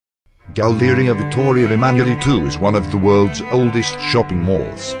Galleria Vittorio Emanuele II is one of the world's oldest shopping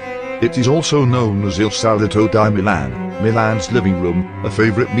malls. It is also known as Il Salotto di Milan, Milan's living room, a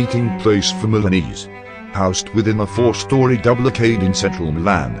favorite meeting place for Milanese. Housed within a 4-story double arcade in central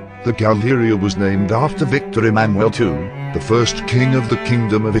Milan, the Galleria was named after Victor Emanuele II, the first king of the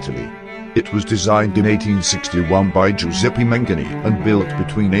Kingdom of Italy. It was designed in 1861 by Giuseppe Mengoni and built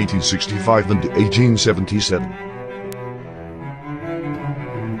between 1865 and 1877.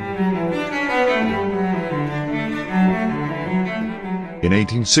 In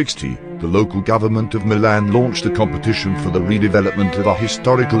 1860, the local government of Milan launched a competition for the redevelopment of a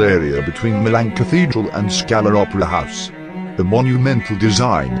historical area between Milan Cathedral and Scala Opera House. The monumental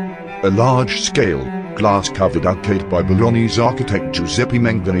design, a large-scale, glass-covered arcade by Bolognese architect Giuseppe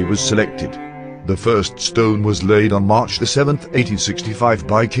Mengoni, was selected. The first stone was laid on March 7, 1865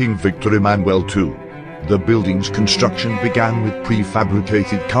 by King Victor Emanuele II. The building's construction began with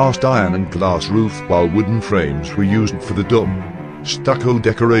prefabricated cast iron and glass roof, while wooden frames were used for the dome. Stucco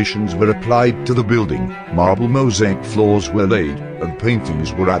decorations were applied to the building, marble mosaic floors were laid, and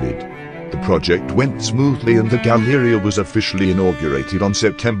paintings were added. The project went smoothly and the Galleria was officially inaugurated on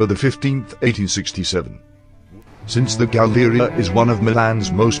September 15, 1867. Since the Galleria is one of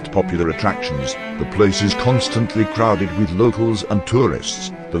Milan's most popular attractions, the place is constantly crowded with locals and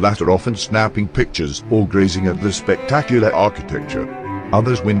tourists, the latter often snapping pictures or gazing at the spectacular architecture.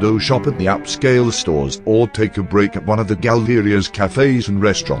 Others window shop at the upscale stores or take a break at one of the Galleria's cafes and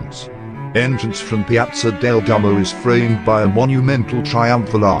restaurants. Entrance from Piazza del Duomo is framed by a monumental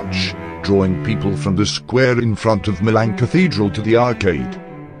triumphal arch, drawing people from the square in front of Milan Cathedral to the arcade.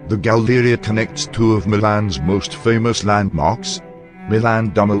 The Galleria connects two of Milan's most famous landmarks,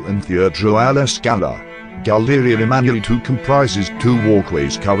 Milan Duomo and Teatro alla Scala. Galleria Emanuele II comprises two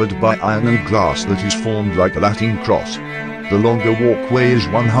walkways covered by iron and glass that is formed like a Latin cross. The longer walkway is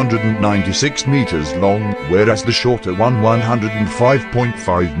 196 meters long, whereas the shorter one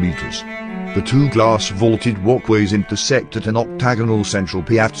 105.5 meters. The two glass-vaulted walkways intersect at an octagonal central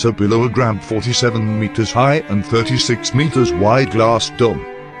piazza below a grand 47 meters high and 36 meters wide glass dome.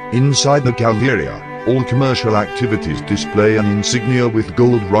 Inside the Galleria, all commercial activities display an insignia with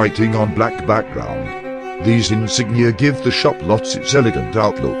gold writing on black background. These insignia give the shop lots its elegant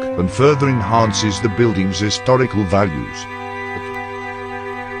outlook and further enhances the building's historical values.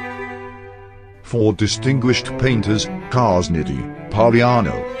 Four distinguished painters, Carniti,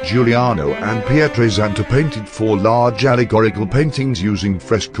 Pagliano, Giuliano and Pietrasanta, painted four large allegorical paintings using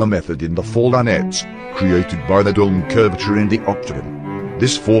fresco method in the four lunettes, created by the dome curvature in the octagon.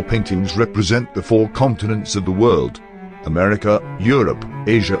 These four paintings represent the four continents of the world: America, Europe,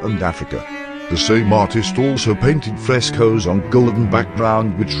 Asia and Africa. The same artist also painted frescoes on golden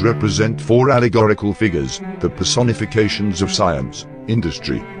background which represent four allegorical figures, the personifications of science,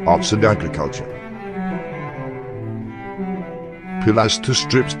 industry, arts and agriculture. Pilaster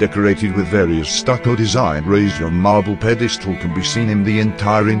strips decorated with various stucco design raised on marble pedestal can be seen in the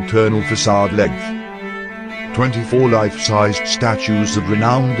entire internal facade length. 24 life-sized statues of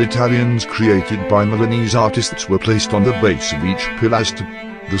renowned Italians created by Milanese artists were placed on the base of each pilaster.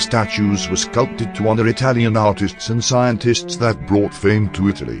 The statues were sculpted to honor Italian artists and scientists that brought fame to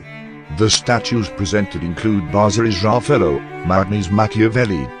Italy. The statues presented include Vasari's Raffaello, Magni's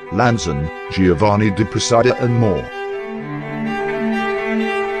Machiavelli, Lanzan, Giovanni di Posada and more.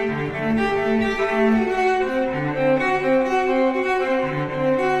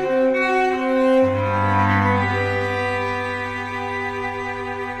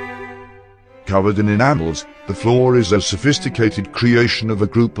 Covered in enamels, the floor is a sophisticated creation of a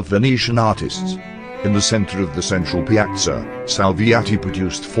group of Venetian artists. In the center of the central piazza, Salviati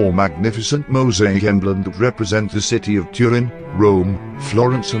produced four magnificent mosaic emblems that represent the city of Turin, Rome,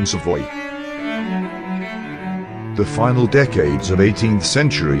 Florence and Savoy. The final decades of 18th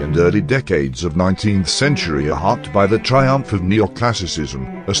century and early decades of 19th century are marked by the triumph of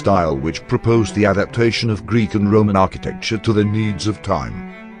neoclassicism, a style which proposed the adaptation of Greek and Roman architecture to the needs of time.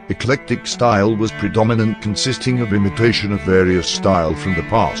 Eclectic style was predominant, consisting of imitation of various styles from the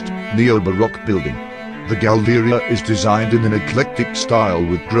past, neo-Baroque building. The Galleria is designed in an eclectic style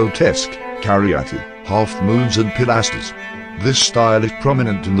with grotesque, cariati, half-moons and pilasters. This style is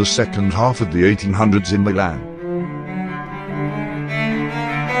prominent in the second half of the 1800s in Milan.